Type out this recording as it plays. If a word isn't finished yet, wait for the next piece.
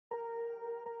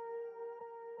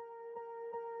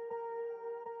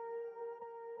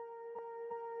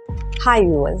Hi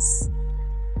viewers,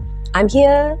 I'm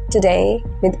here today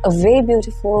with a very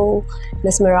beautiful,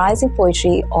 mesmerizing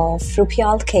poetry of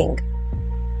Rupyald King.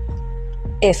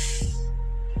 If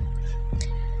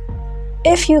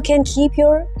you can keep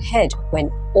your head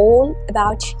when all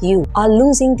about you are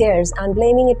losing theirs and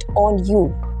blaming it on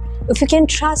you, if you can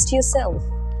trust yourself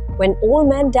when all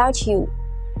men doubt you,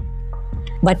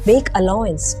 but make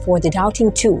allowance for the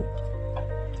doubting too,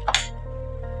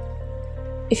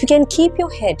 if you can keep your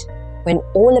head when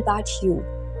all about you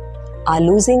are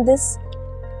losing this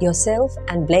yourself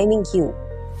and blaming you,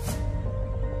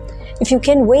 if you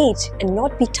can wait and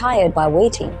not be tired by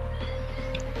waiting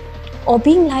or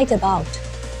being lied about,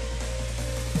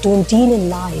 don't deal in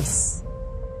lies,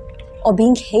 or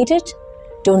being hated,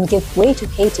 don't give way to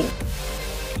hating,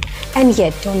 and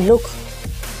yet don't look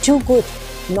too good,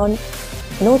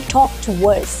 nor talk too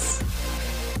worse,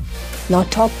 nor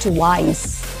talk too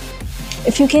wise.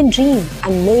 If you can dream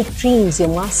and make dreams your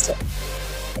master,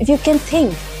 if you can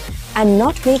think and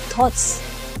not make thoughts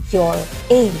your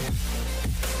aim,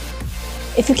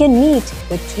 if you can meet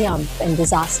with triumph and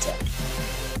disaster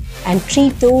and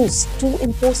treat those two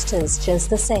impostors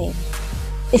just the same,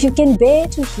 if you can bear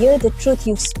to hear the truth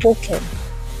you've spoken,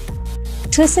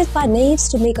 twisted by knaves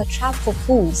to make a trap for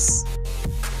fools,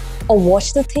 or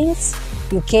watch the things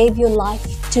you gave your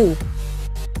life to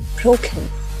broken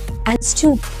and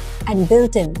stoop and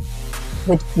built in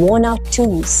with worn-out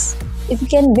tools, if you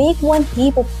can make one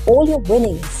heap of all your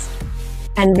winnings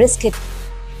and risk it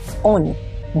on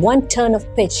one turn of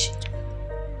pitch,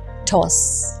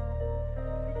 toss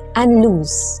and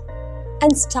lose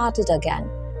and start it again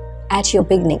at your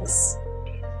beginnings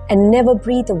and never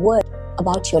breathe a word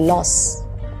about your loss,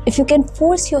 if you can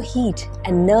force your heat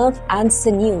and nerve and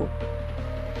sinew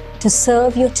to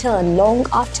serve your turn long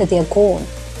after they're gone,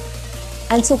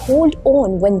 and so hold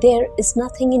on when there is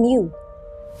nothing in you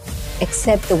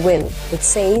except the will which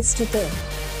says to them,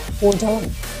 hold on,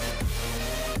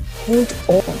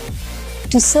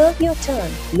 to serve your turn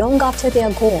long after they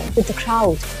are gone with the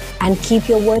crowd and keep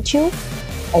your virtue,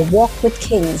 or walk with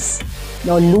kings,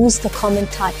 nor lose the common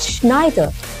touch.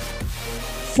 Neither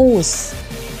foes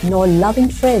nor loving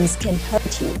friends can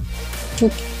hurt you.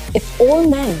 If all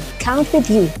men count with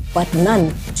you, but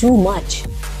none too much,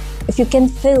 if you can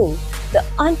fill the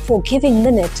unforgiving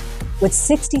minute with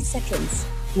 60 seconds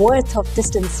worth of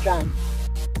distance run.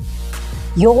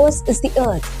 Yours is the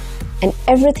earth and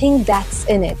everything that's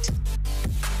in it,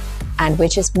 and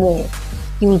which is more,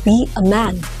 you will be a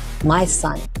man, my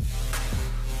son.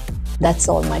 That's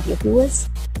all, my dear viewers.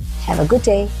 Have a good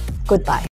day. Goodbye.